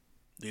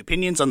The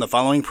opinions on the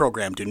following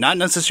program do not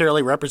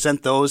necessarily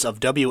represent those of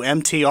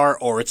WMTR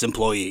or its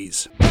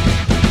employees. I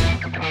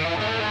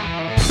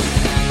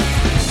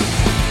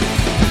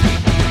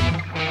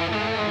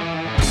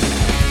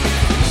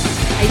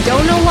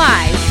don't know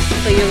why,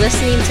 but you're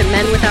listening to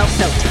Men Without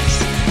Filters.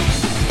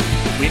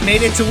 We've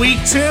made it to week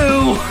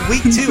 2.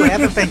 Week 2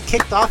 haven't been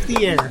kicked off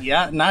the air.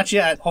 Yeah, not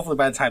yet. Hopefully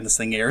by the time this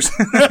thing airs.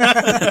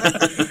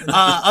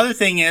 Other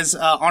thing is,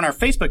 on our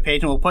Facebook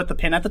page, and we'll put the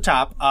pin at the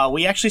top,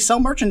 we actually sell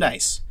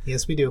merchandise.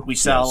 Yes, we do. We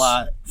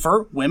sell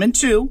for women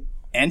too,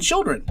 and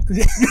children.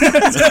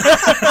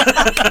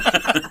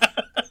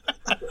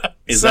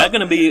 Is that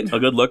going to be a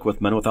good look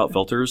with Men Without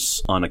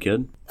Filters on a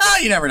kid?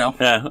 You never know.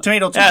 Yeah.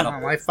 Tomato.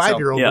 My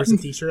 5-year-old wears a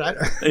t-shirt.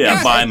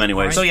 Buy them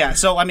anyway.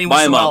 So I mean,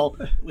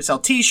 we sell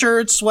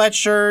t-shirts,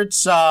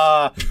 sweatshirts,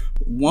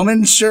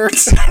 women's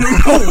shirts.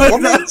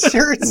 Women's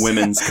shirts?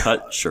 Women's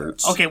cut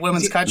shirts. Okay,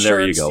 women's cut shirts.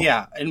 There you go.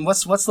 Yeah, and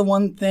what's the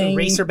one thing?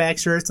 The racerback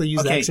shirts they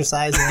use to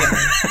exercise in.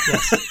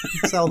 Yes.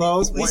 We sell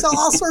those. We sell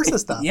all sorts of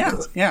stuff.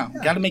 Yeah.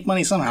 Got to make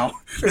money somehow.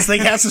 This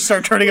thing has to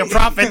start turning a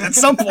profit at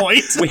some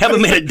point. We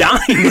haven't made a dime.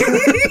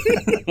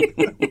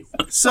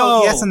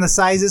 So yes, and the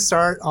sizes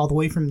start all the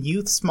way from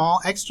youth small,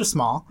 extra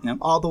small,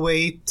 all the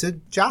way to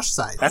Josh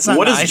size. That's not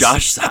what nice. is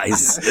Josh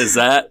size? Is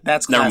that?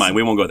 That's never mind.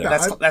 We won't go there.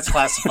 That's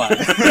classified.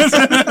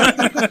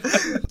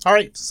 All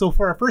right. So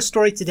for our first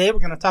story today, we're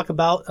going to talk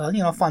about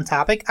a fun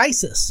topic: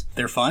 ISIS.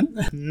 They're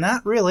fun?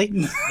 Not really.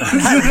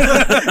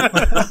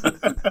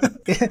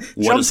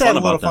 What is fun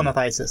about them? With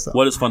ISIS, though.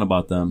 What is fun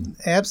about them?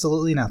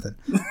 Absolutely nothing,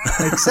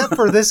 except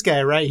for this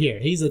guy right here.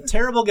 He's a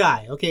terrible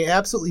guy. Okay,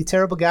 absolutely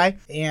terrible guy,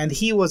 and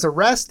he was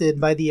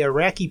arrested by the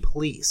Iraqi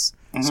police.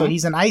 Mm-hmm. So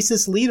he's an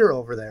ISIS leader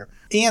over there.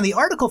 And the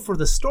article for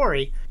the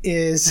story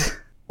is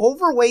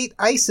overweight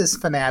ISIS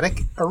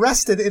fanatic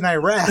arrested in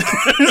Iraq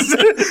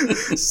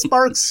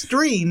sparks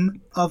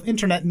stream of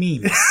internet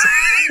memes.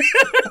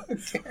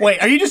 Wait,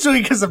 are you just doing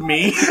it because of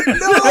me?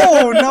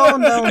 No.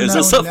 Is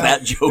this a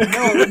fat joke?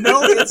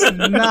 No, it's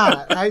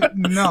not.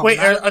 No. Wait,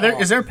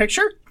 is there a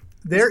picture?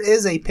 There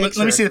is a picture.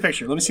 Let me see the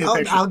picture.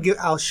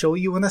 I'll show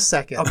you in a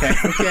second.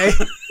 Okay.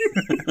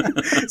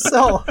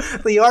 So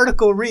the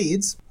article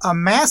reads: a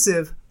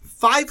massive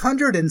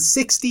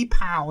 560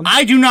 pounds.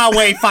 I do not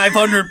weigh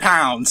 500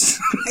 pounds.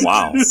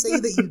 Wow. I didn't say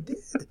that you did.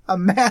 A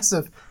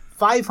massive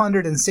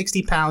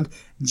 560 pound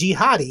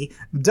jihadi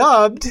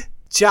dubbed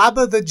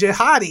Jabba the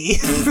Jihadi.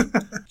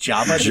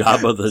 Jabba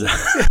the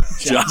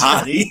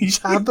Jihadi?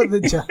 Jabba the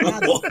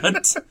Jihadi.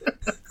 What?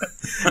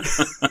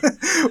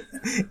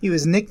 He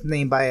was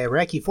nicknamed by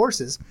Iraqi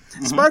forces.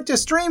 Sparked a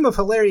stream of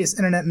hilarious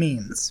internet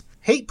memes.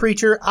 Hate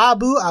preacher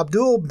Abu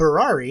Abdul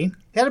Barari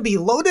had to be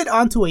loaded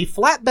onto a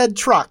flatbed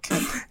truck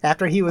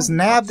after he was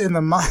nabbed in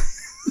the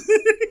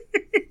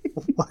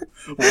What?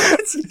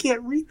 You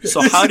can't read this.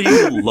 So how do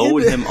you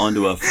load him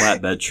onto a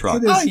flatbed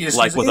truck?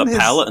 Like with a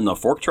pallet and a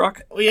fork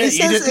truck? Well, yeah,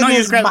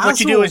 what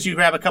you do is you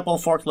grab a couple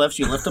of forklifts,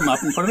 you lift them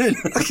up and put them in.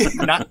 Okay.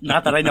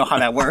 Not that I know how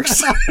that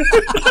works.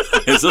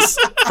 Is this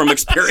from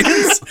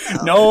experience?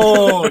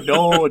 No.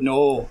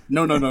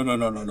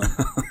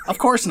 Of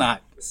course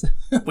not.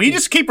 Will you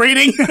just keep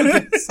reading?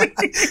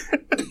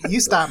 You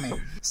stop me.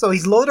 So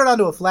he's loaded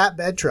onto a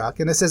flatbed truck,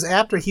 and it says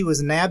after he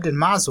was nabbed in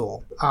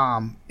Mosul,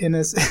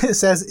 it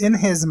says in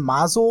his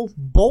Mosul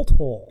bolt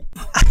hole.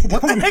 I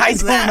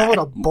don't know what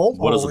a bolt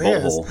hole is. What is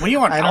a bolt hole? Were you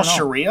on Al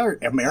Sharia or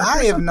America?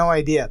 I have no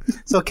idea.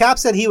 So Cap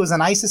said he was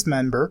an ISIS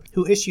member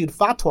who issued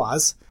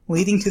fatwas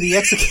leading to the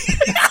execution.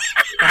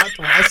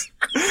 Fatwas.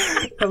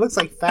 It looks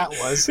like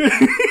fatwas.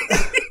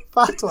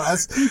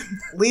 Fatwas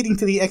leading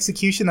to the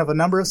execution of a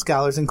number of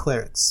scholars and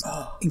clerics,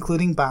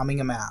 including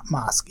bombing a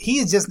mosque.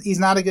 He's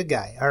not a good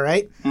guy, all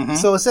right? Mm-hmm.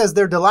 So it says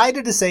they're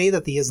delighted to say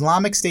that the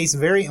Islamic State's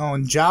very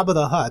own Jabba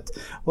the Hutt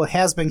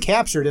has been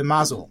captured in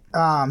Mosul.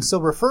 So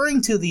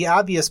referring to the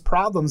obvious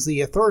problems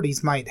the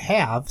authorities might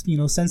have,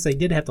 since they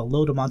did have to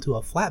load him onto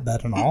a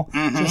flatbed and all,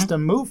 just to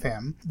move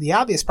him, the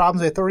obvious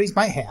problems the authorities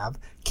might have,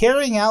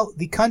 carrying out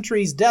the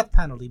country's death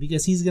penalty,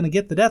 because he's going to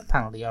get the death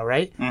penalty, all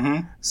right?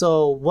 Mm-hmm.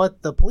 So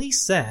what the police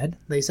said,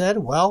 they said,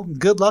 well,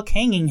 good luck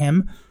hanging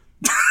him.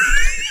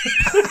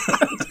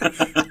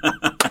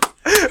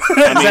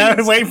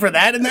 Waiting for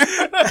that in there?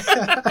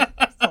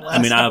 I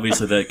mean,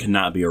 obviously that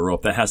cannot be a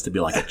rope. That has to be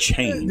like a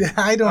chain.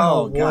 I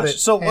don't know what it.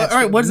 So, all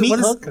right, what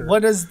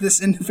does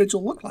this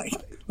individual look like?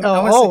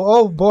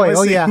 Oh boy!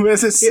 Oh yeah! What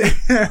is this?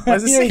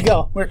 Here you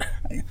go. Let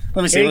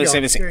me see.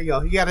 Here you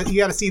go. You got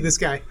to see this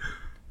guy.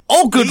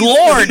 Oh, good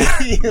Lord!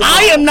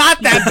 I am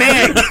not that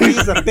big.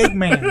 He's a big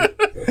man.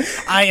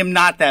 I am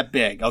not that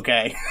big.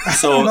 Okay.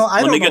 So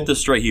let me get this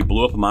straight. He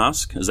blew up a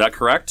mosque. Is that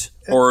correct?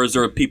 Or is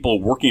there people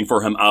working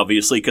for him?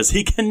 Obviously, because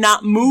he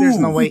cannot move. There's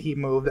no way he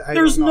moved.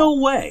 There's no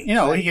way.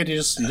 He could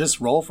just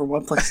roll from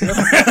one place to the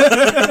other.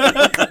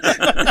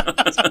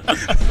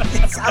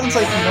 It sounds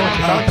like you know what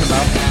you're talking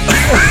about.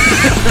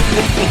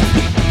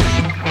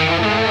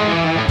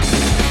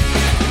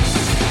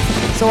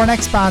 So our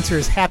next sponsor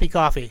is Happy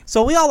Coffee.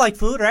 So we all like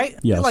food, right?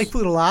 Yes. We like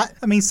food a lot.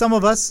 I mean, some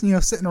of us,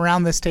 sitting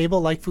around this table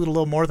like food a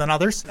little more than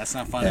others. That's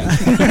not funny.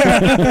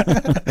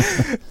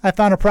 I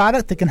found a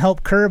product that can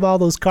help curb all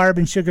those carb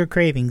and sugar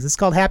cravings. It's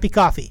called Happy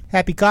Coffee.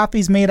 Happy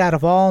Coffee is made out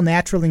of all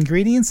natural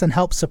ingredients and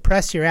helps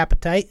suppress your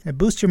appetite and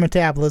boost your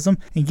metabolism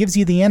and gives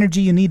you the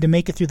energy you need to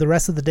make it through the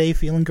rest of the day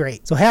feeling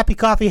great. So Happy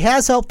Coffee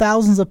has helped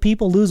thousands of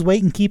people lose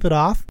weight and keep it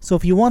off. So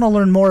if you want to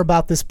learn more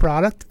about this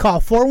product, call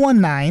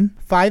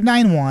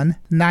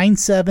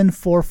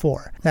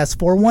 419-591-9744. That's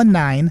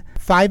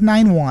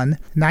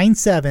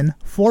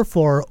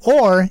 419-591-9744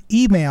 or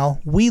email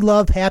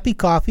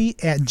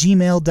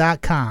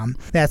welovehappycoffee@gmail.com.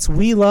 That's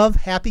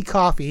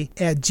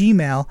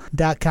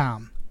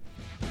welovehappycoffee@gmail.com.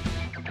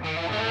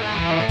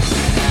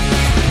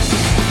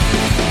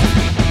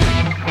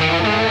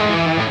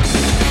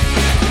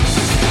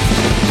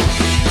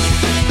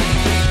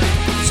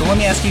 So let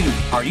me ask you,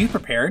 are you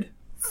prepared?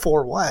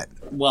 For what?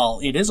 Well,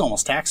 it is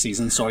almost tax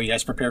season, so are you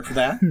guys prepared for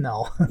that?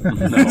 No.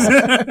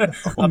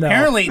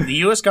 Apparently, the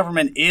U.S.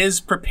 government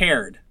is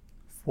prepared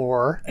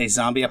For a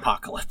zombie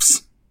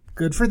apocalypse.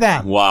 good for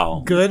them.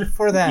 Wow. Good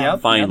for them.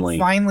 Yep. Finally.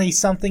 Finally,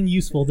 something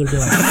useful they're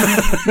doing.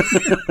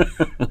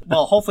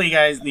 Well, hopefully you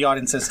guys, the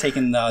audience, has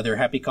taken their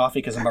happy coffee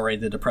because I'm about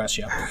ready to depress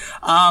you.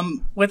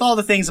 With all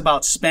the things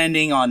about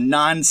spending on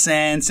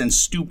nonsense and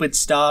stupid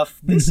stuff,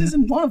 this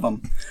isn't one of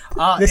them.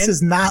 This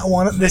is not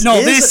one of this. No,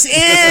 is, this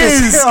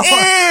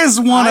is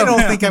one of them. I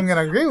don't think I'm going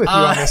to agree with you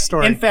on this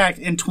story. In fact,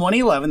 in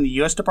 2011, the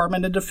U.S.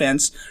 Department of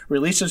Defense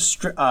released a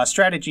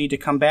strategy to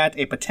combat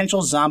a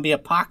potential zombie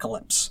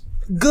apocalypse.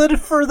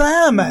 Good for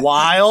them.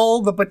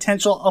 While the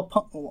potential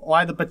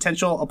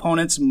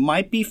opponents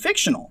might be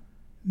fictional.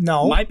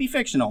 No. Might be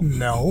fictional.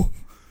 No.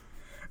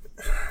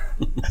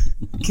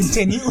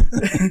 Continue.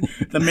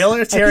 The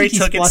military he's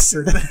took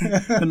flustered.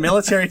 the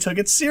military took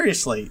it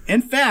seriously.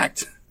 In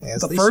fact,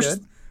 As the they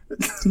first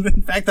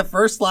the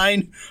first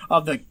line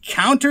of the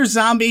counter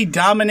zombie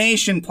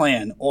domination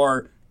plan,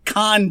 or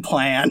CON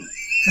plan.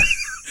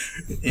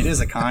 It is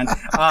a con.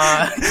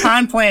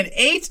 CON plan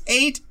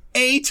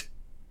 888.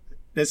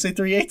 Did I say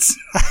 3 8s?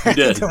 You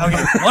did.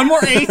 Okay, one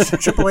more 8.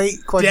 Triple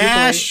eight, quadruple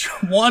Dash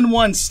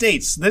 11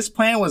 states this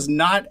plan was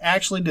not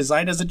actually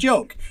designed as a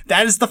joke.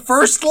 That is the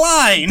first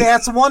line.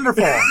 That's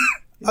wonderful.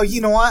 Oh,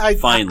 you know what?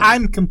 Finally.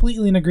 I'm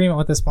completely in agreement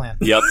with this plan.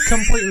 Yep.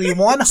 Completely,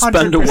 100%.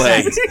 Spend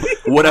away.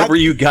 Whatever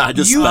you got,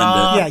 just spend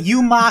it. Yeah,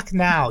 you mock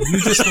now.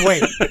 You just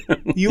wait.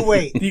 You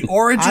wait. The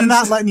origins. I'm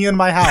not letting you in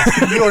my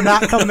house. You are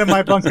not coming in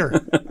my bunker.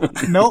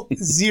 Nope,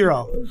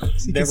 zero.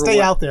 So you can stay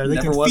out there. They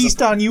can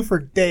feast on you for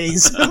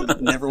days.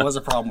 Never was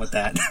a problem with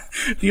that.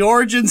 The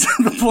origins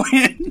of the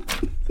plan.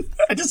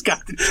 I just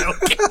got the joke.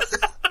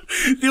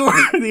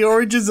 The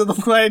origins of the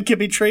plan can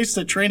be traced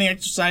to training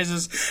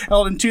exercises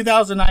held in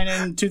 2009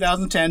 and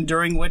 2010,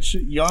 during which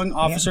young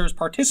officers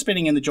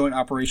participating in the joint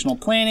operational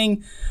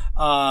planning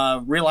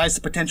realized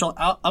the potential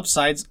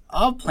upsides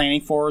of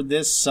planning for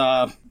this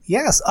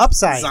Yes,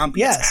 upside.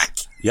 zombie attack.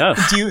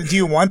 Yes. Do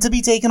you want to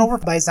be taken over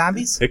by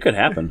zombies? It could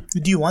happen.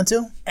 Do you want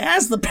to?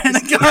 As the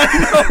Pentagon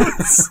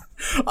notes,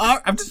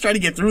 I'm just trying to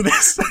get through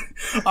this.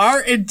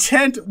 Our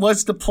intent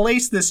was to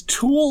place this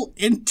tool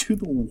into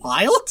the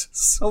wild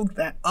so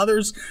that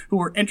others who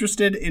were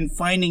interested in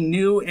finding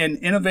new and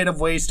innovative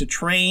ways to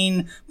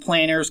train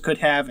planners could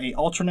have a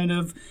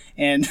alternative.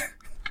 And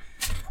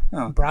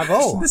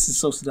Bravo. this is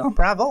so dumb.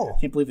 Bravo. I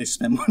can't believe they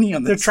spend money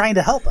on They're this. trying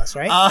to help us,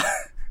 right?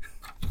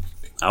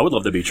 I would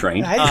love to be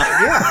trained.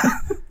 Yeah.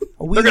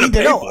 We They're gonna need to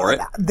pay know. for it.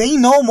 They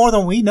know more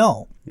than we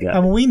know. Yeah.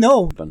 I mean, we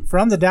know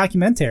from the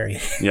documentary.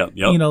 Yep.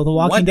 The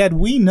Walking Dead.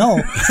 We know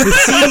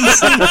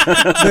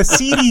the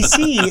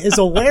CDC is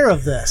aware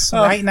of this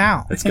right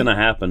now. It's going to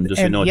happen. Just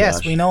so you And know,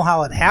 yes, Josh. we know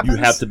how it happens.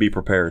 You have to be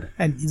prepared.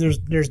 And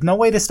there's no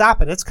way to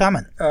stop it. It's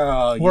coming.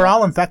 We're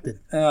all infected.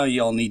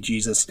 You all need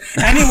Jesus.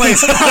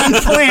 Anyways, on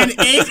plan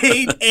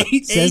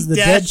 8888 Says the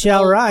dead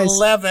shall rise.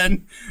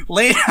 11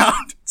 laid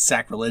out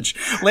sacrilege.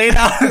 Laid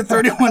out a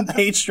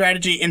 31-page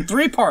strategy in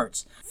 3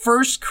 parts.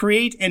 First,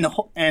 create and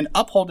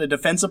uphold a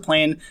defensive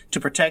plan to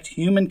protect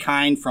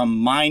humankind from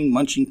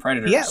mind-munching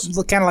predators. Yeah,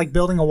 kind of like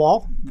building a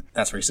wall.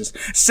 That's racist.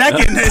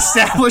 Second,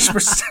 establish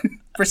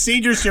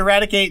procedures to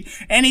eradicate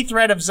any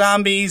threat of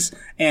zombies.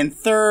 And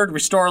third,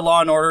 restore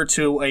law and order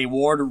to a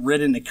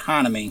war-ridden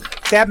economy.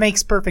 That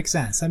makes perfect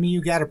sense. I mean,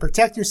 you got to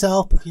protect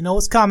yourself. If you know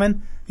what's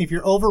coming, if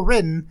you're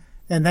overridden,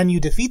 and then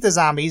you defeat the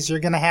zombies, you're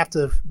going to have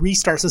to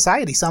restart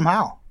society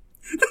somehow.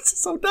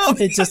 That's so dumb.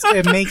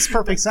 It makes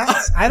perfect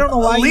sense. I don't know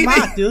why you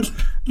mock, dude.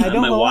 I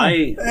don't know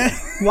why.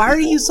 Why are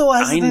you so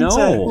hesitant? I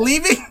know.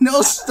 Leaving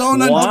no stone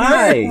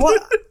Why? unturned.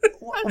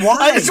 Why?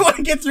 I just want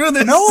to get through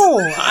this. No.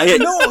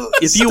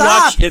 If you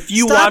Stop. watch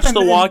Stop The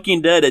and-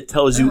 Walking Dead, it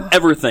tells you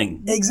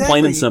everything. Exactly.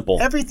 Plain and simple.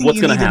 Everything What's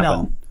you going need to to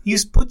happen? know. You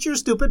put your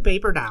stupid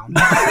paper down.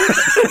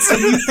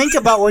 And you think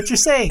about what you're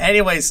saying.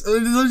 Anyways,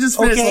 let me just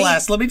finish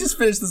Let me just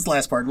finish this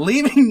last part.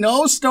 Leaving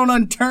no stone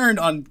unturned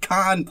on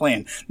con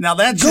plan. Now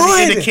that should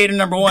be indicator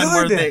number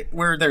 1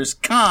 where there's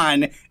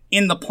con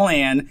in the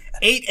plan.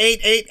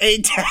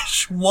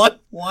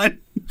 8888-11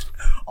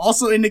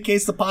 also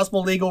indicates the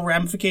possible legal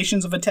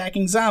ramifications of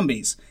attacking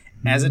zombies.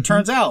 As it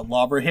turns out,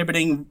 law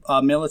prohibiting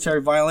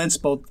military violence,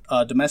 both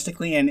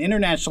domestically and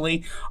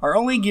internationally, are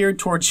only geared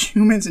towards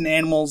humans and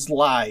animals'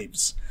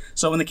 lives.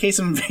 So in the case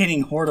of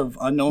invading horde of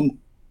unknown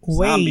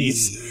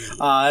zombies,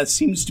 it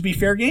seems to be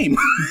fair game.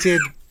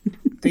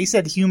 They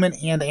said human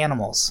and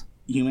animals.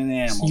 Human and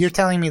animals. So you're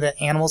telling me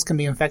that animals can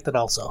be infected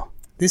also?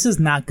 This is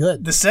not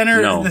good. The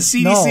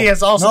CDC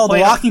has also played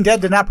The Walking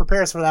Dead did not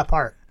prepare us for that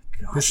part.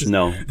 The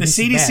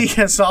CDC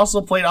has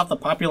also played off the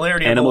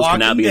popularity Animals of The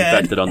Walking cannot be Dead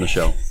infected on the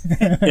show.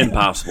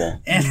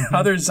 Impossible. and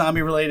other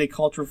zombie-related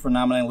cultural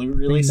phenomena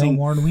releasing. No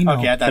more than we know.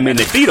 Okay, I mean,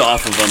 they feed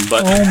off of them,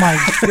 but Oh my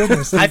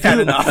goodness! I've had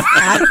enough.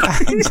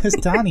 I'm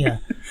just telling you,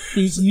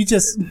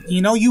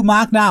 you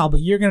mock now,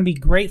 but you're going to be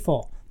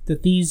grateful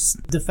that these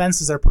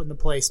defenses are put into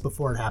place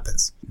before it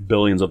happens.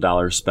 billions of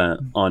dollars spent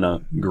on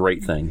a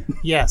great thing.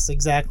 Yes,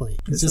 exactly.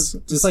 It's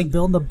just like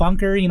building a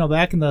bunker,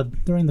 back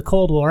during the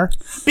Cold War.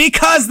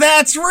 Because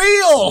that's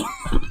real.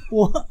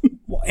 Well,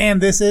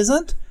 and this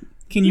isn't?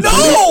 Can you?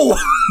 No.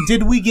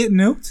 Did we get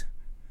nuked?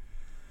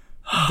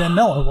 Then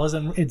no, it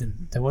wasn't. It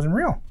wasn't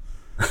real.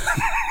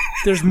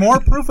 There's more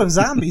proof of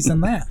zombies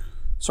than that.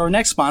 So our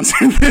next sponsor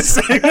in this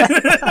segment.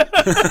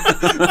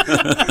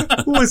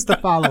 Who is to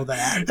follow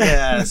that?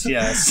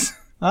 Yes.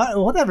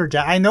 Whatever,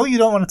 John. I know you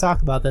don't want to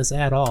talk about this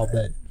at all,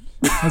 but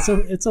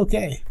it's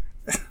okay.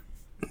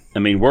 I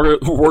mean, we're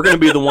going to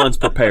be the ones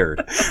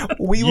prepared.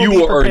 We will you be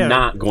prepared. are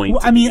not going to.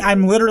 I mean,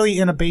 I'm literally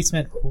in a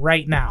basement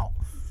right now.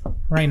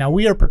 Right now,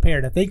 we are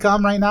prepared. If they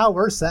come right now,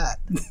 we're set.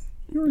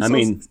 I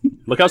mean,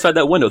 look outside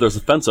that window. There's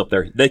a fence up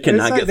there. They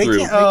cannot get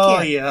through.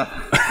 Oh yeah.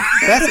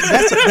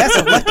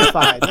 That's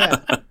electrified. Yeah.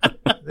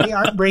 They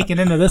aren't breaking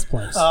into this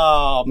place.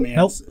 Oh man.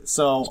 Nope.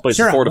 So This place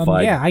is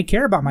fortified. Yeah, I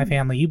care about my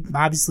family. You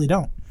obviously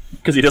don't.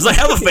 Because he doesn't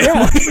have a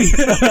family.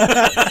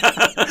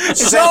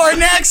 So our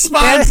next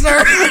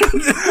sponsor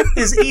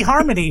is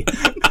eHarmony.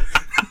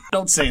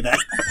 Don't say that.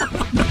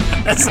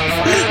 That's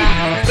not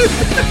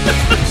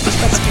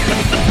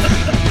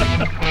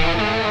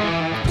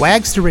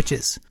Wags to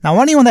Riches.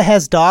 Now, anyone that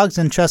has dogs,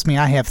 and trust me,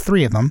 I have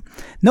 3 of them,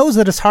 knows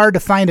that it's hard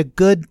to find a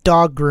good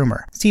dog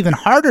groomer. It's even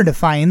harder to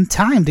find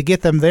time to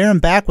get them there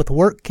and back with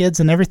work, kids,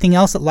 and everything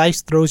else that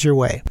life throws your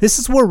way. This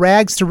is where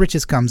Rags to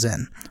Riches comes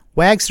in.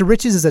 Wags to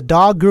Riches is a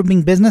dog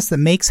grooming business that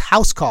makes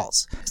house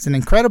calls. It's an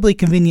incredibly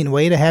convenient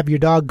way to have your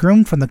dog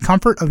groomed from the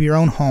comfort of your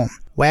own home.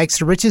 Wags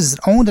to Riches is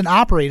owned and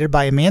operated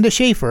by Amanda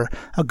Schaefer,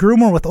 a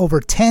groomer with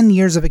over 10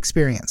 years of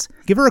experience.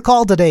 Give her a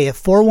call today at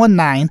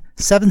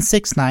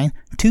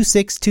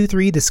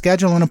 419-769-2623 to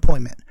schedule an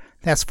appointment.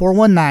 That's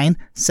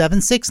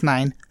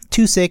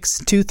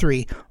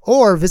 419-769-2623.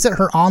 Or visit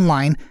her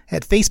online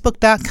at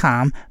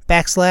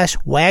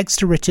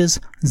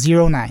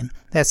facebook.com/wagstoRiches09.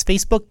 That's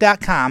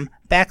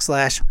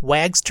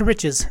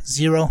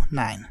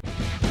facebook.com/wagstoRiches09.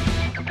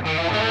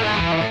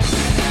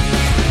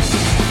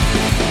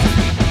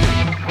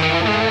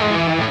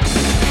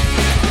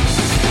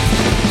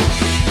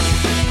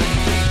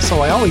 So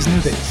I always knew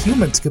that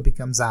humans could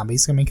become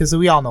zombies. I mean, because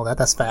we all know that.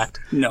 That's fact.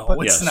 No,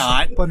 it's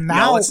not. But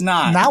now, it's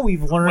not. Now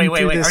we've learned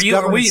through this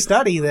government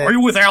study that... Are you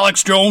with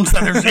Alex Jones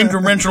that there's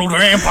interdimensional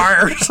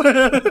vampires?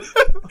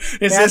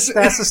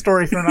 That's a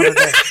story for another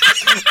day.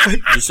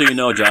 Just so you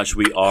know, Josh,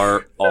 we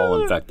are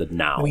all infected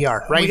now. We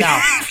are. Right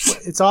now.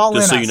 It's all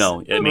just in so us. you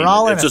know. I mean,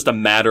 it's just a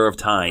matter of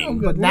time.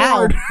 But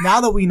now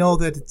that we know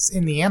that it's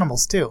in the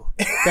animals, too.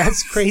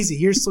 That's crazy.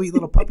 Your sweet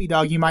little puppy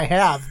dog you might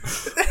have.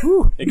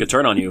 Whew. It could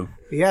turn on you.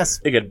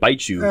 Yes. It could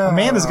bite you.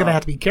 Amanda's going to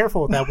have to be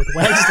careful with that with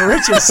Wags to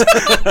Riches.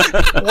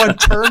 One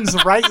turns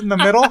right in the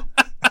middle.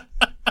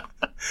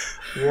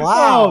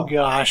 Wow. Oh,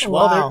 gosh.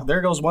 Wow. Well,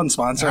 there goes one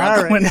sponsor All out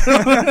the right. window.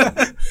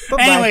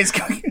 Anyways,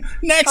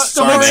 next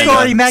story.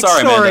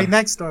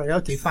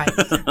 Okay, fine.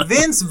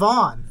 Vince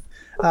Vaughn.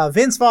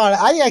 Vince Vaughn,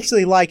 I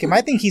actually like him.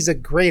 I think he's a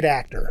great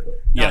actor.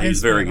 Yeah,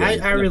 he's very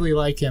good. I really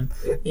like him.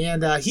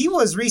 And he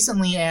was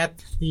recently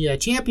at the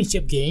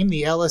championship game,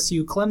 the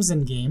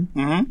LSU-Clemson game.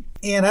 Mm-hmm.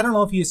 And I don't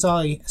know if you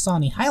saw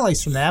any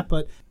highlights from that,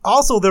 but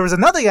also there was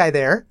another guy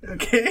there.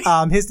 Okay.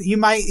 You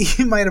might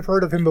have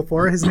heard of him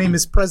before. His name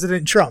is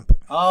President Trump.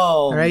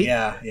 Oh, right?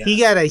 Yeah. He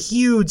got a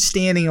huge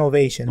standing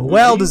ovation.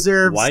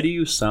 Well-deserved. Why do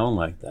you sound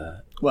like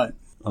that? What?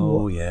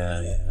 Oh,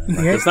 yeah.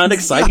 It's not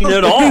exciting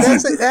at all.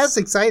 That's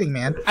exciting,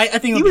 man. I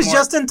think he was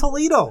just in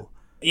Toledo.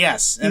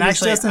 Yes, and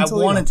actually I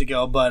wanted to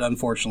go, but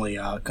unfortunately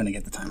couldn't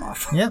get the time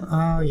off. Yep.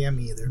 Oh, yeah,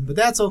 me either. But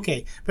that's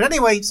okay. But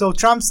anyway, so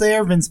Trump's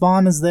there, Vince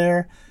Vaughn is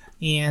there,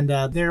 and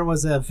there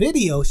was a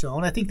video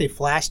shown. I think they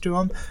flashed to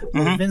him.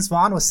 Mm-hmm. Vince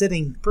Vaughn was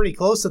sitting pretty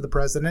close to the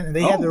president, and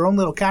they had their own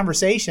little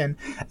conversation.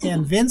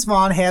 And Vince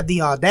Vaughn had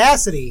the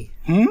audacity.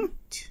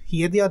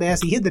 He had the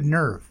audacity. He had the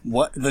nerve.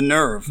 What? The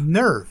nerve?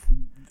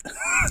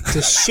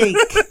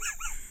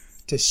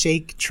 To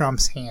shake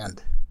Trump's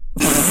hand.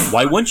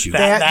 Why wouldn't you?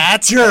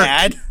 That's jerk.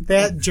 bad.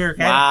 That jerk.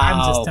 Wow,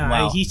 I'm just telling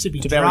wow. you, he should be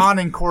Too bad drawn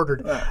and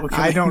quartered.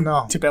 I don't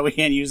know. Too bad we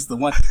can't use the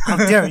one. How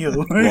dare you?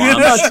 Well,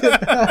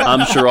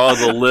 I'm sure all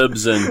the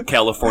libs in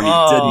California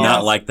did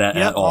not like that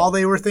at all. All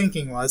they were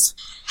thinking was,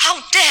 How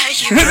dare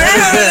you! There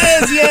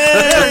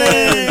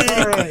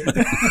it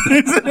is!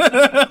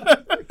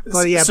 Yay!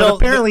 well, yeah, but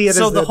apparently it is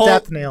the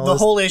death nail. The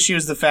whole issue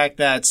is the fact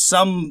that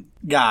some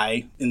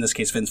guy, in this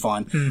case Vince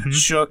Vaughn,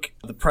 shook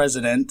the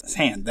president's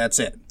hand. That's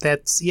it.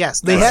 That's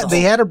yes. They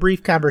had a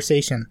brief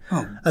conversation.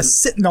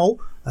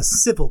 A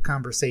civil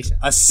conversation.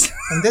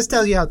 And this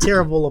tells you how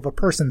terrible of a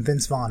person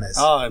Vince Vaughn is.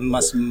 Oh, it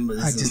must. And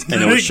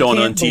it was shown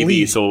on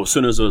TV, so as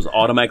soon as it was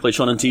automatically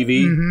shown on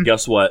TV,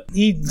 guess what?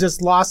 He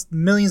just lost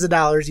millions of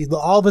dollars.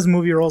 All of his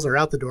movie roles are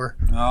out the door.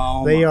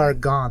 Oh, they are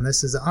gone.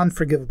 This is an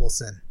unforgivable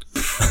sin.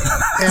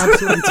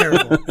 Absolutely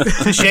terrible.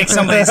 To shake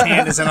somebody's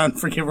hand is an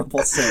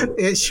unforgivable sin.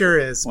 It sure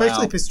is,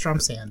 especially Wow. if it's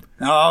Trump's hand.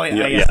 Oh,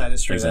 yeah, I guess that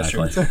is true.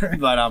 Exactly. That's true.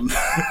 But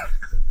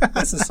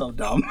this is so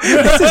dumb.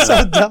 This is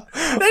so dumb.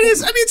 That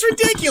is. I mean, it's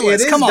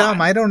ridiculous. It is Come dumb.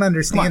 on. I don't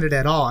understand it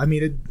at all. I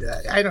mean,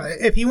 I don't.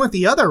 If he went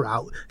the other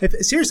route,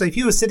 if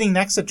he was sitting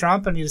next to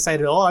Trump and he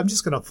decided, oh, I'm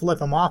just going to flip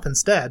him off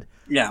instead,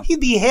 Yeah.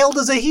 he'd be hailed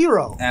as a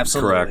hero.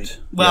 Absolutely. Correct.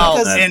 Well,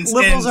 Because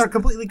liberals are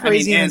completely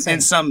crazy and insane.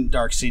 in some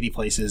dark, seedy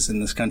places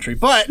in this country.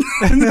 But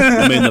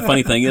I mean, the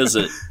funny thing is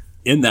that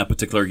in that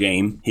particular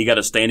game, he got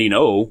a standing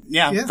O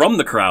yeah. from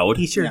the crowd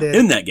He sure did.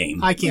 in that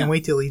game. I can't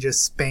wait till he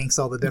just spanks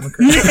all the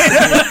Democrats.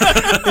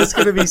 It's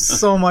going to be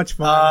so much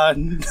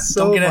fun.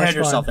 Don't get ahead of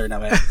yourself there,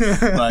 now, man.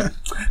 But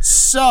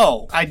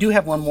so I do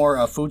have one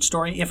more food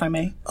story, if I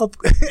may.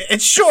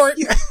 It's short.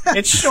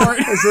 It's short.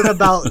 Is it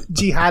about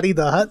Jihadi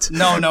the Hutt?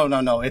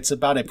 No. It's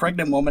about a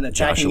pregnant woman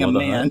attacking Joshua a the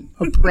man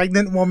A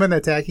pregnant woman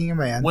attacking a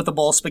man. with a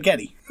bowl of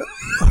spaghetti.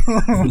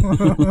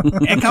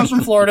 It comes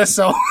from Florida,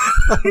 so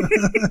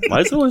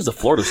Why is it always the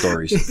Florida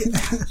stories?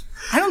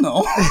 I don't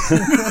know.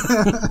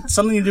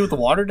 Something to do with the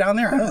water down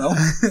there? I don't know.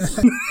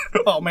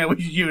 Oh man, we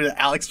should use an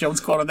Alex Jones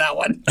quote on that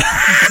one.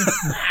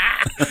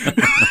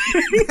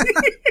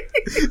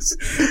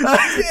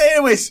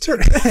 Anyways,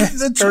 Turning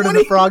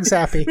the frogs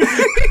happy.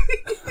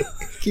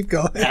 Keep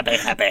going. happy.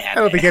 I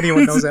don't think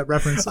anyone knows that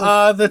reference.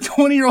 The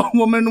 20-year-old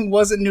woman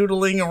wasn't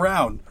noodling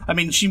around. I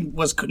mean, she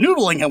was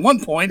canoodling at one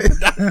point.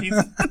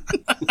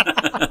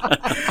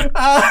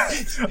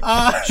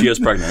 She is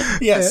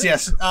pregnant.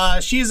 Yes.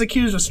 She is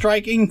accused of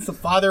striking the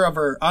father of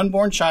her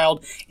unborn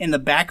child in the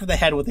back of the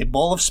head with a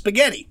bowl of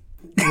spaghetti.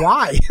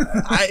 Why?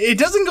 It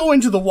doesn't go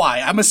into the why.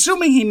 I'm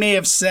assuming he may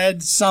have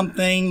said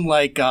something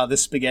like,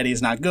 this spaghetti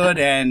is not good,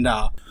 and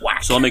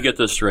whack. So let me get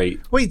this straight.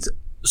 Wait.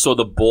 So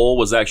the bowl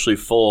was actually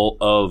full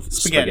of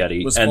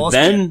spaghetti. Was And full of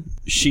then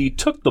she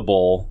took the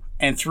bowl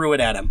and threw it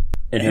at him.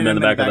 and hit him in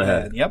the back of the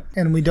head. Yep.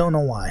 And we don't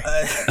know why.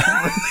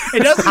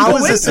 It doesn't. How go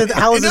is into- this?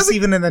 How is it this doesn't-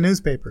 even in the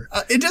newspaper?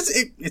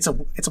 It's a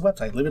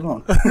website. Leave it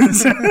alone.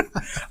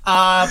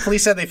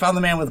 Police said they found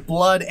the man with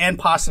blood and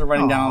pasta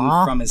running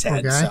down from his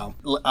head. Okay. So,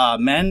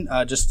 men,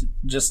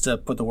 just to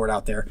put the word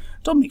out there,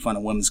 don't make fun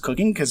of women's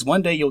cooking because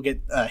one day you'll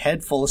get a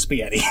head full of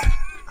spaghetti.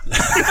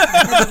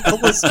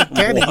 Full of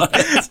spaghetti.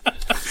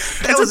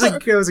 That was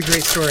a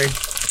great story.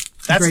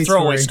 That's Great a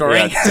throwaway story.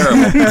 Yeah,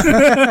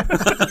 terrible.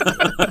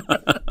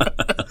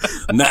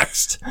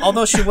 Next.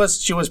 Although she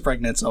was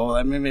pregnant, so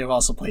I may have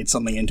also played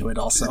something into it.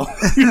 Also,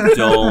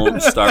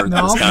 Don't start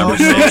No, this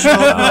conversation.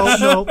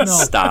 no.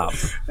 Stop.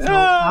 No,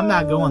 I'm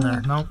not going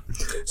there. No.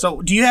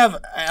 so do you have?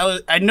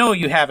 I know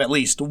you have at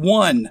least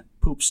one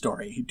poop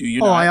story. Do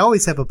you? Oh, not? I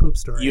always have a poop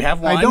story. You have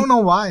one? I don't know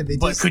why. They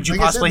But just, could you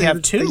like I said, possibly they-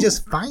 have two? They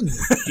just find me.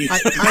 You-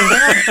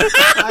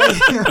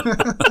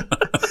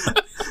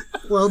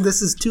 Well,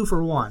 this is 2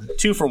 for 1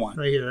 2 for 1.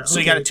 right here. So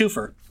you got a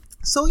twofer.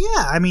 So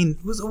yeah, I mean,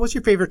 what's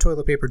your favorite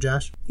toilet paper,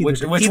 Josh?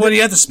 Which one do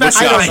you have to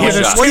specify? I don't know.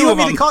 There's What do you two want of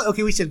me to them. call?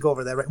 Okay, we should go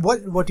over that. Right?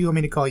 What do you want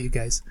me to call you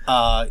guys?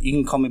 You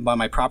can call me by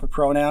my proper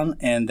pronoun,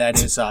 and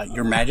that is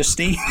Your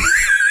Majesty.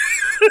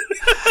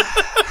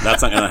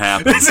 That's not going to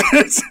happen.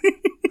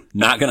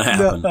 Not going to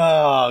happen.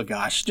 Oh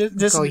gosh,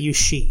 just Call you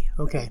she.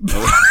 Okay.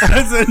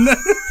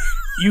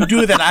 you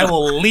do that, I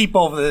will leap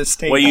over this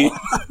table. Well,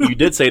 you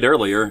did say it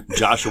earlier,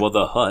 Joshua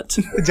the Hutt.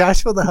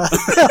 Joshua the Hutt.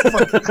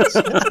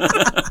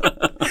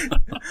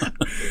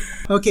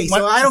 Okay,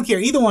 so I don't care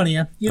either one of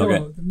you.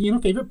 You know,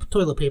 favorite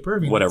toilet paper. I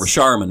mean, Whatever.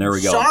 Charmin. There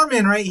we go.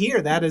 Charmin right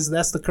here.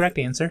 That's the correct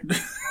answer.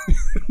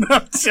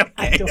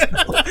 Okay.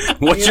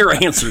 What's your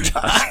answer,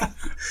 Josh?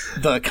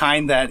 The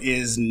kind that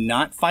is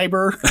not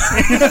fiber.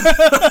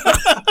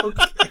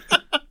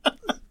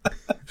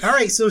 All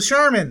right, so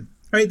Charmin.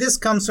 All right, this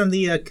comes from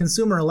the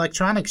Consumer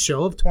Electronics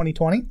Show of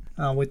 2020,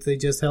 which they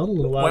just held a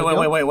little while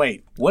ago.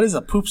 Wait. What does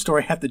a poop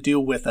story have to do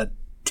with a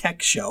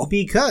tech show?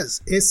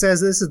 Because it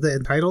says, this is the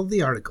title of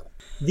the article.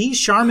 These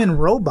Charmin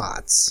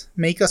robots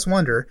make us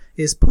wonder,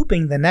 is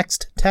pooping the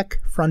next tech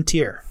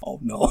frontier? Oh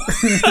no.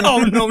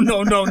 Oh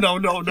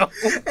no.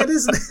 It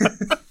is.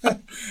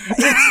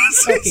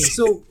 Okay,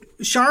 so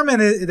Charmin,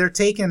 they're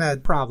taking a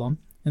problem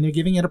and they're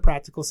giving it a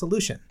practical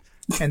solution.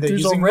 And they're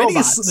using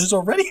robots. There's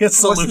already a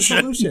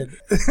solution. What's the solution?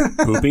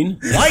 Pooping?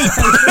 Wipe.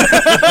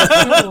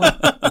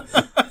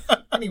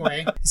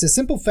 It's a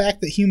simple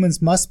fact that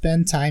humans must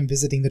spend time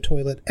visiting the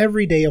toilet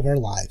every day of our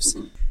lives.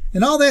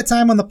 And all that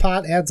time on the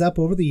pot adds up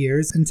over the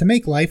years, and to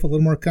make life a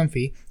little more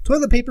comfy,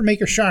 toilet paper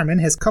maker Charmin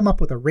has come up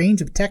with a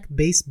range of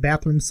tech-based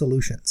bathroom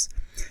solutions.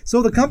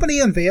 So the company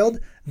unveiled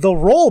the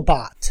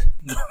Rollbot.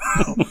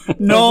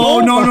 No.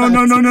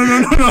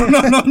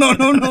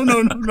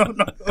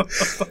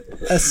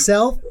 A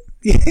self...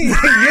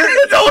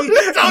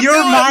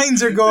 your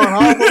minds are going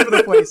all over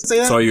the place. Say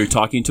that. So are you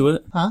talking to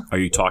it? Huh? Are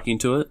you talking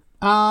to it?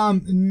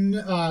 Kind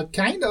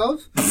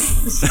of.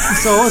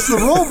 So it's the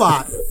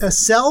Robot, a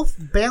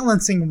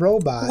self-balancing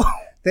robot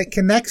that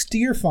connects to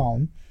your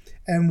phone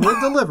and will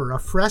deliver a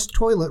fresh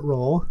toilet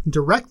roll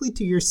directly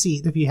to your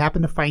seat if you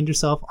happen to find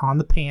yourself on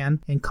the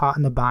pan and caught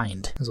in a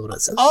bind, is what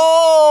it says.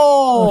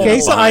 Oh! Okay,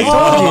 so I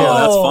told you.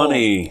 That's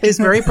funny. It's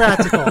very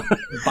practical.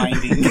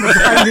 Binding.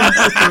 Binding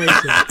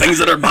situation. Things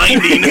that are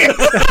binding.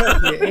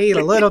 You ate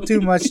a little too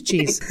much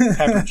cheese.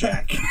 Pepper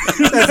Jack.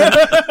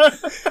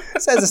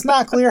 Says it's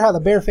not clear how the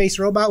barefaced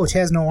robot, which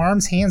has no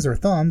arms, hands, or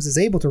thumbs, is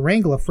able to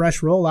wrangle a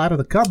fresh roll out of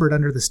the cupboard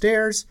under the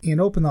stairs and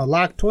open the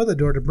locked toilet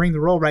door to bring the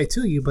roll right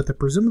to you, but the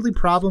presumably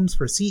problems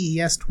for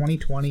CES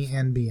 2020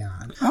 and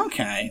beyond.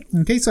 Okay.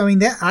 Okay, so I mean,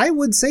 that I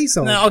would say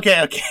so. No,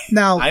 okay.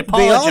 Now, I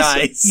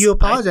apologize. You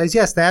apologize.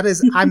 Yes, that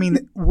is, I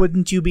mean,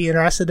 wouldn't you be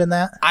interested in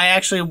that? I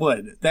actually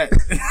would.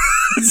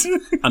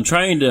 I'm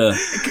trying to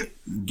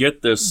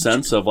get this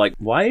sense of, like,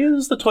 why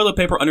is the toilet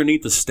paper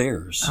underneath the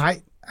stairs?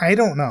 I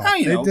don't know.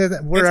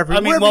 Wherever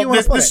you want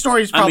to put this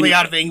story's probably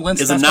out of England.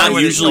 Is so it that's not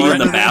where usually in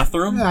the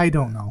bathroom? I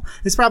don't know.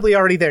 It's probably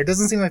already there. It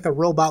doesn't seem like the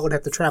robot would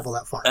have to travel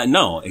that far.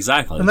 No,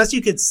 exactly. Unless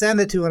you could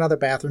send it to another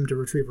bathroom to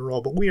retrieve a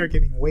roll, but we are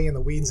getting way in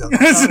the weeds on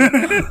this.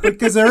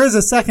 Because there is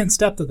a second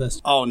step to this.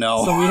 Oh,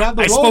 no. So we have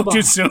the I robot. spoke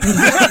too soon.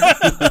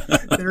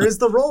 There is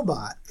the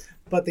robot.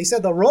 But they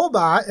said the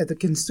robot at the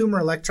Consumer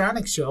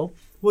Electronics Show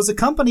was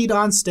accompanied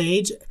on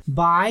stage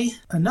by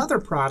another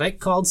product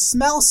called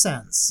Smell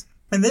Sense.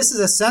 And this is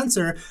a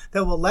sensor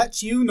that will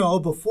let you know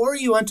before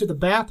you enter the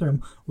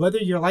bathroom whether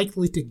you're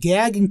likely to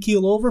gag and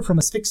keel over from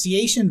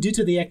asphyxiation due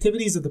to the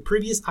activities of the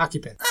previous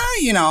occupant.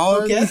 Okay.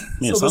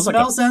 Yeah, So the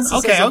smell sensor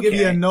says it'll give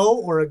you a no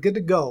or a good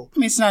to go. I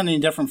mean, it's not any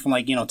different from,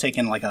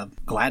 taking, a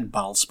Glad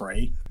ball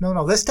spray.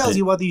 No, this tells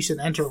you whether you should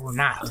enter or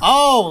not.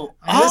 Oh!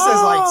 And this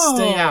is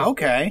stay out.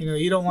 Okay.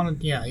 You don't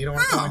want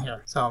to come in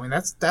here. So, I mean,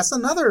 that's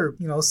another,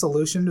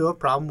 solution to a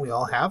problem we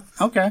all have.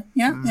 Okay.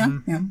 Yeah.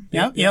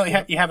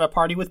 You have a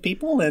party with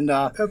people and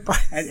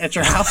at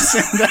your house.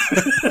 And,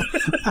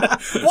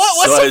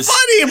 what's so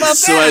funny about that?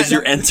 So as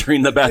you're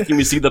entering the bathroom,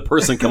 you see the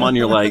person come on,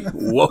 you're like,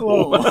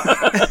 whoa.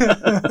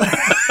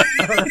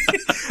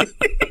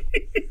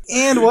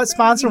 And what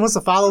sponsor wants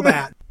to follow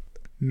that?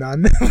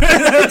 None.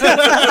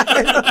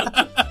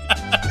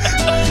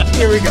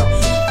 Here we go.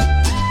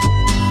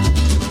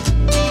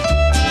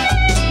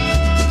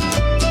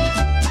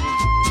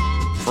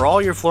 For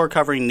all your floor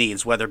covering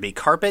needs, whether it be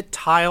carpet,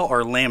 tile,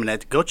 or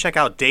laminate, go check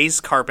out Days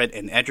Carpet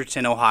in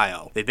Edgerton,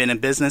 Ohio. They've been in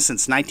business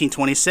since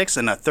 1926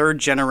 and a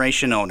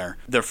third-generation owner.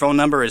 Their phone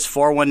number is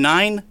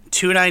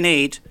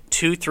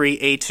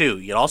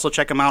 419-298-2382. You'll also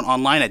check them out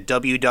online at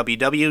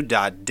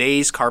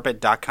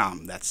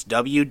www.dayscarpet.com. That's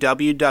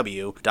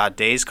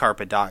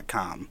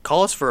www.dayscarpet.com.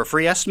 Call us for a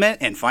free estimate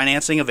and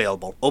financing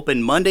available.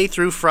 Open Monday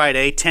through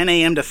Friday, 10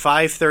 a.m. to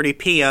 5:30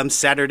 p.m.,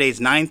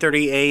 Saturdays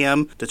 9:30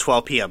 a.m. to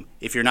 12 p.m.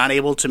 If you're not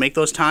able to make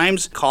those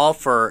times, call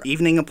for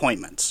evening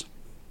appointments.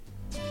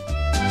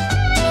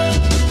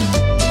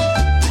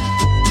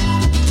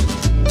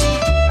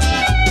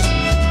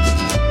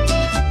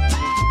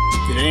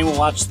 Did anyone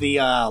watch the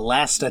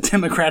last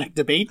Democratic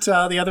debate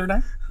the other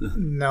night?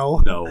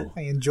 No.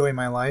 I enjoy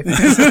my life.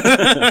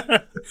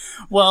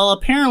 Well,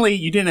 apparently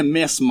you didn't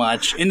miss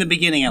much, in the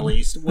beginning at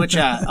least, which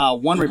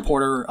one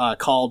reporter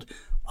called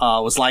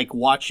was like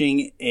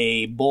watching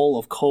a bowl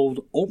of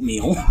cold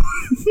oatmeal.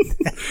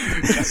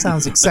 That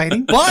sounds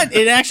exciting. But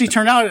it actually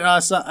turned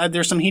out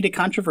there's some heated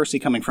controversy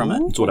coming from it.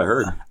 That's what I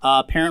heard.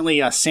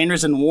 Apparently,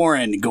 Sanders and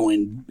Warren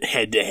going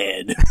head to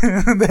head.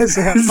 That's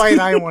a fight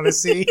I want to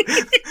see.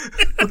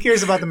 Who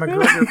cares about the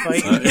McGregor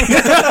fight?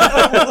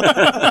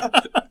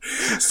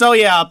 So,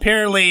 yeah,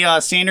 apparently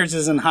Sanders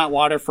is in hot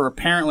water for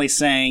apparently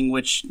saying,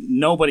 which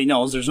nobody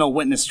knows, there's no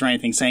witness or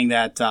anything, saying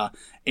that a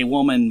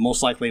woman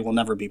most likely will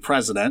never be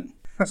president.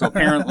 So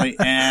apparently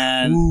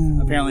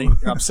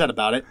you're upset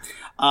about it.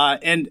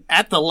 And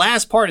at the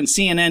last part, and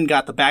CNN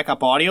got the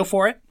backup audio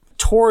for it,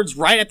 towards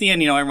right at the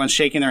end, everyone's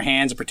shaking their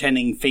hands and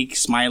pretending fake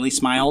smiley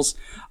smiles.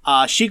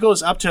 She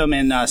goes up to him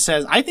and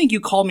says, "I think you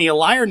called me a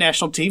liar,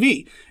 national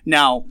TV."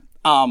 Now,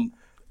 now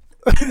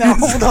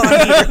hold on here.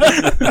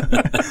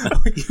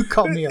 You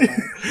called me a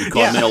liar. You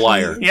called me a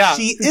liar. Yeah.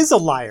 She is a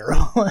liar.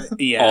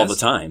 Yes. All the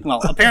time.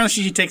 Well, apparently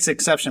she takes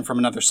exception from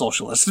another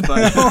socialist.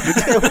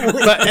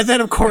 But, and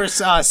then, of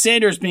course,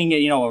 Sanders being,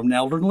 an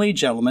elderly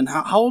gentleman.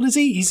 How old is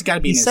he? He's got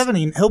to be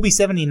 70. He'll be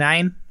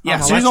 79. Yeah,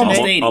 so he's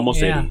almost 80.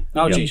 Almost 80. Yeah.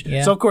 Oh, Yep. geez.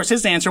 Yeah. So, of course,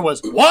 his answer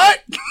was, what?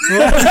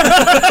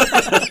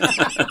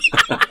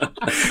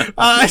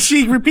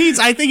 She repeats,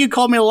 I think you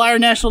called me a liar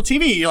on national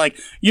TV. You're like,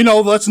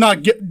 let's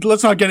not get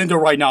into it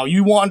right now.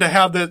 You wanted to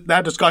have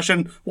that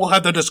discussion. We'll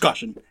have the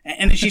discussion.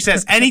 And she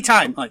says,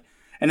 anytime. Like,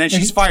 and then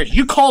she's fired.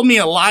 You called me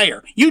a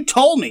liar. You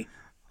told me.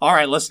 All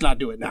right, let's not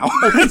do it now.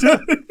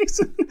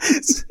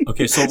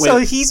 Okay, so wait. So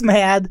he's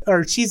mad,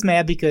 or she's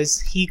mad because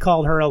he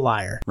called her a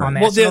liar on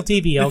national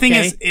TV. The thing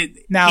is, he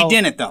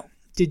didn't though.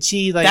 Did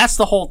she like? That's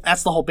the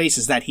whole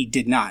basis that he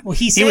did not. Well,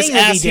 he was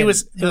that he did. It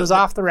was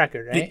off the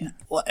record, right?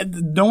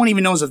 No one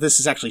even knows if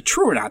this is actually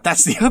true or not.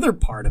 That's the other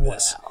part of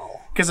this.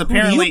 Because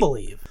apparently, who do you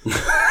believe?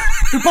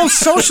 They're both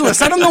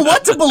socialists. I don't know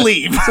what to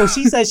believe. So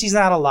she says she's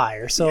not a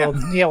liar. So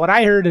yeah, what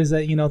I heard is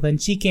that then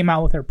she came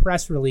out with her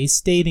press release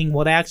stating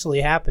what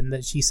actually happened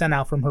that she sent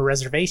out from her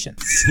reservation.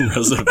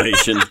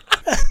 Reservation.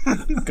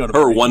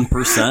 Or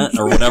 1%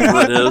 or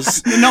whatever it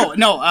is.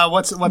 No.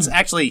 What's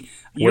actually?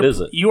 What is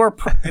it?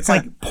 It's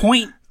like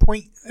point.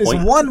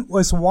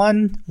 Was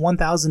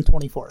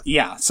 1,024th.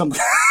 Yeah, something.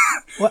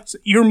 What?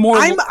 You're more.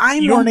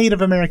 I'm more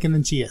Native American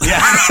than she is. Yeah.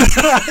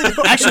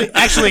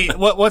 actually,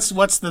 what's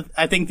the?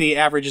 I think the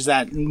average is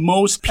that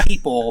most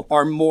people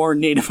are more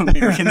Native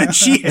American than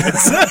she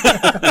is.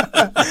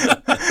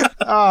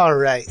 All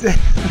right.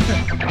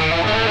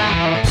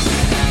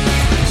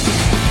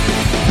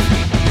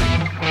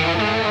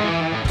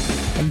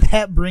 And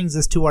that brings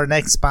us to our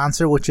next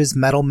sponsor, which is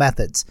Metal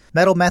Methods.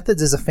 Metal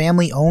Methods is a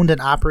family-owned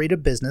and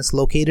operated business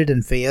located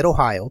in Fayette,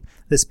 Ohio,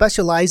 that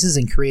specializes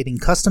in creating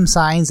custom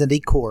signs and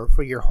decor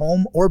for your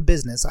home or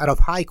business out of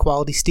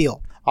high-quality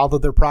steel. All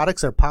of their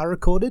products are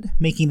powder-coated,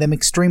 making them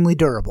extremely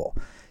durable.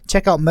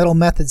 Check out Metal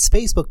Methods'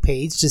 Facebook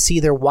page to see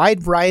their wide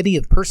variety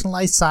of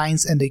personalized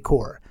signs and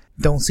decor.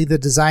 Don't see the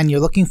design you're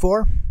looking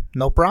for?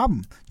 No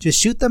problem. Just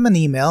shoot them an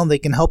email and they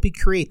can help you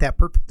create that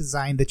perfect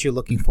design that you're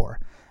looking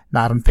for.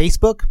 Not on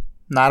Facebook?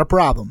 Not a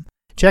problem.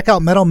 Check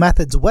out Metal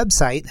Methods'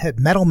 website at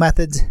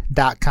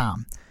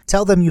metalmethods.com.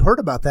 Tell them you heard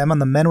about them on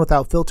the Men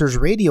Without Filters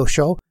radio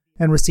show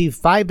and receive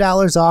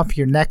 $5 off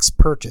your next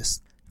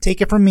purchase. Take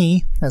it from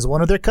me, as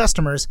one of their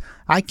customers,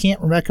 I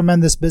can't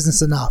recommend this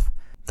business enough.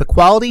 The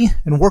quality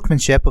and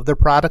workmanship of their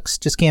products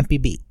just can't be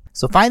beat.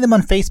 So find them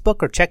on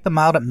Facebook or check them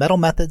out at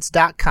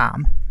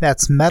metalmethods.com.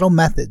 That's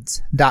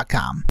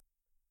metalmethods.com.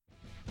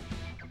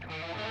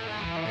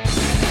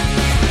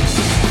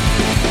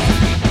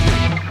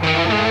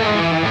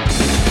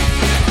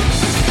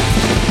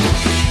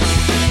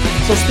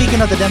 So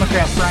speaking of the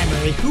Democrat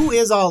primary, who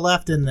is all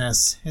left in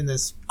this?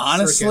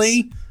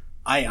 Honestly,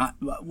 circus?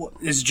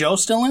 Is Joe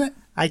still in it?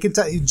 I can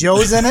tell you,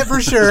 Joe's in it for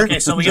sure. Okay,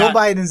 so Joe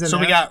Biden's in So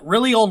there. we got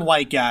really old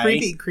white guy.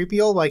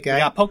 Creepy old white guy. We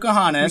got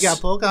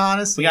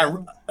Pocahontas. We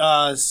got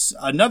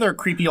another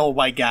creepy old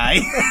white guy.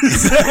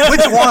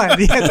 Which one?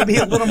 You have to be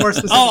a little more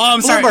specific. Oh,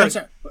 I'm sorry.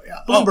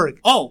 Bloomberg.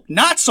 Oh,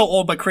 not so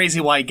old but crazy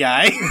white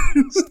guy.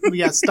 We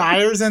got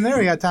Steyer's in there.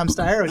 We got Tom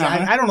Steyer.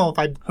 I don't know if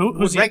I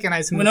would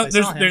recognize him. If I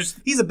saw him.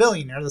 He's a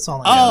billionaire. That's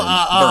all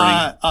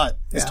I know.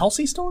 Is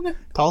Tulsi still in it?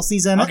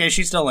 Tulsi's in it. Okay,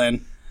 she's still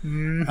in.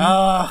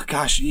 Mm-hmm.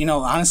 Gosh,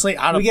 honestly,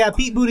 we got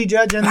Pete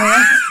Buttigieg in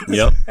there.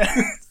 Yep.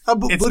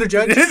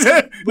 Buttigieg.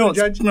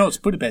 No, it's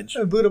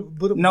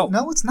Buttigieg.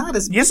 No, it's not.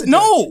 It's yes, Buttigieg.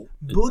 no.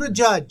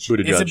 Buttigieg.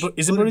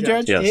 Is it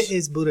Buttigieg? Yes. It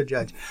is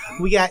Buttigieg.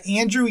 We got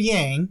Andrew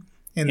Yang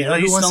in there.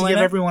 Who wants to give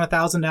everyone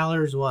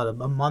 $1,000? What,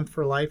 a month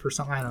for life or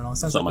something? I don't know.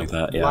 Something like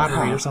that. Yeah.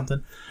 Lottery or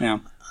something. Yeah.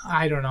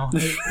 I don't know.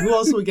 Who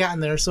else we got in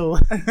there? So,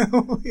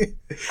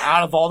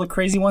 out of all the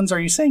crazy ones, are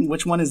you saying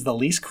which one is the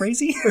least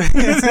crazy?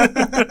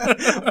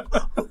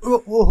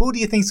 Well, who do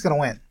you think's going to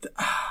win?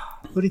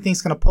 Who do you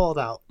think's going to pull it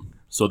out?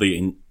 So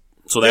the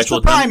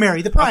actual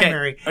primary. The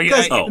primary.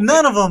 Because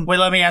none of them. Wait,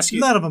 let me ask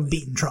you. None of them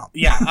beating Trump.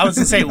 Yeah, I was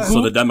going to say.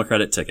 So the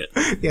Democratic ticket.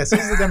 Yes,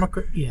 who's the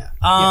Democrat? Yeah.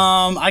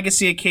 I can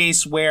see a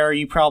case where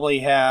you probably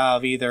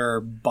have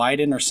either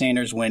Biden or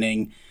Sanders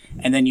winning,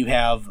 and then you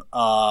have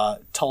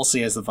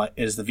Tulsi as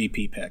the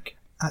VP pick.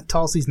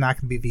 Tulsi's not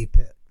going to be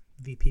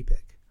VP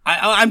pick.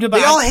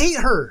 They all hate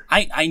her.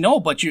 I know,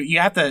 but you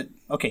have to.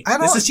 Okay, I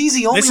don't know. She's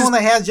the only one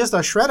that has just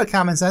a shred of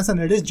common sense, and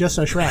it is just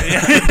a shred.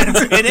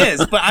 It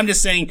is, but I'm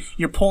just saying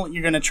you're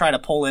going to try to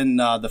pull in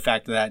the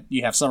fact that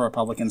you have some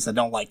Republicans that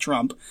don't like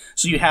Trump,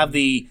 so you have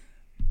the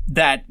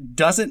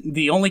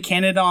only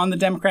candidate on the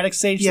Democratic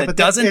stage that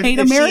doesn't hate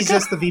America. She's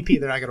just the VP,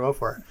 they're not going to vote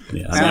for her.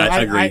 Yeah,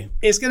 I agree.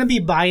 It's going to be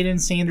Biden,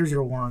 Sanders,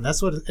 or Warren.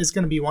 That's what it's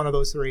going to be. One of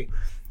those three,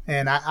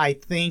 and I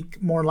think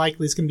more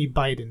likely it's going to be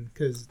Biden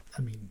because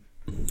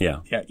yeah.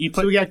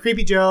 So we got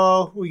Creepy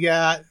Joe, we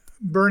got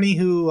Bernie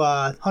who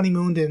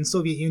honeymooned in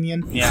Soviet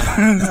Union.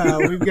 Yeah,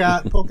 we've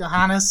got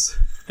Pocahontas.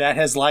 That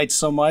has lied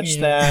so much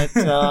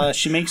that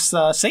she makes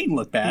Satan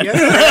look bad. Yeah.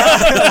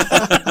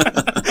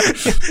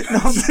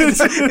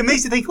 It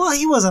makes you think, well,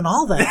 he wasn't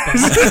all that bad.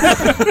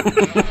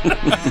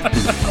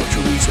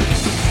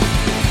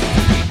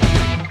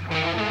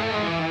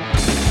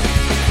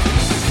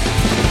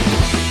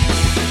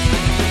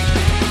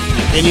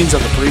 The opinions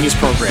of the previous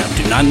program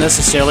do not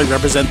necessarily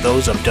represent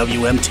those of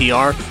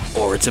WMTR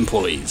or its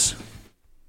employees.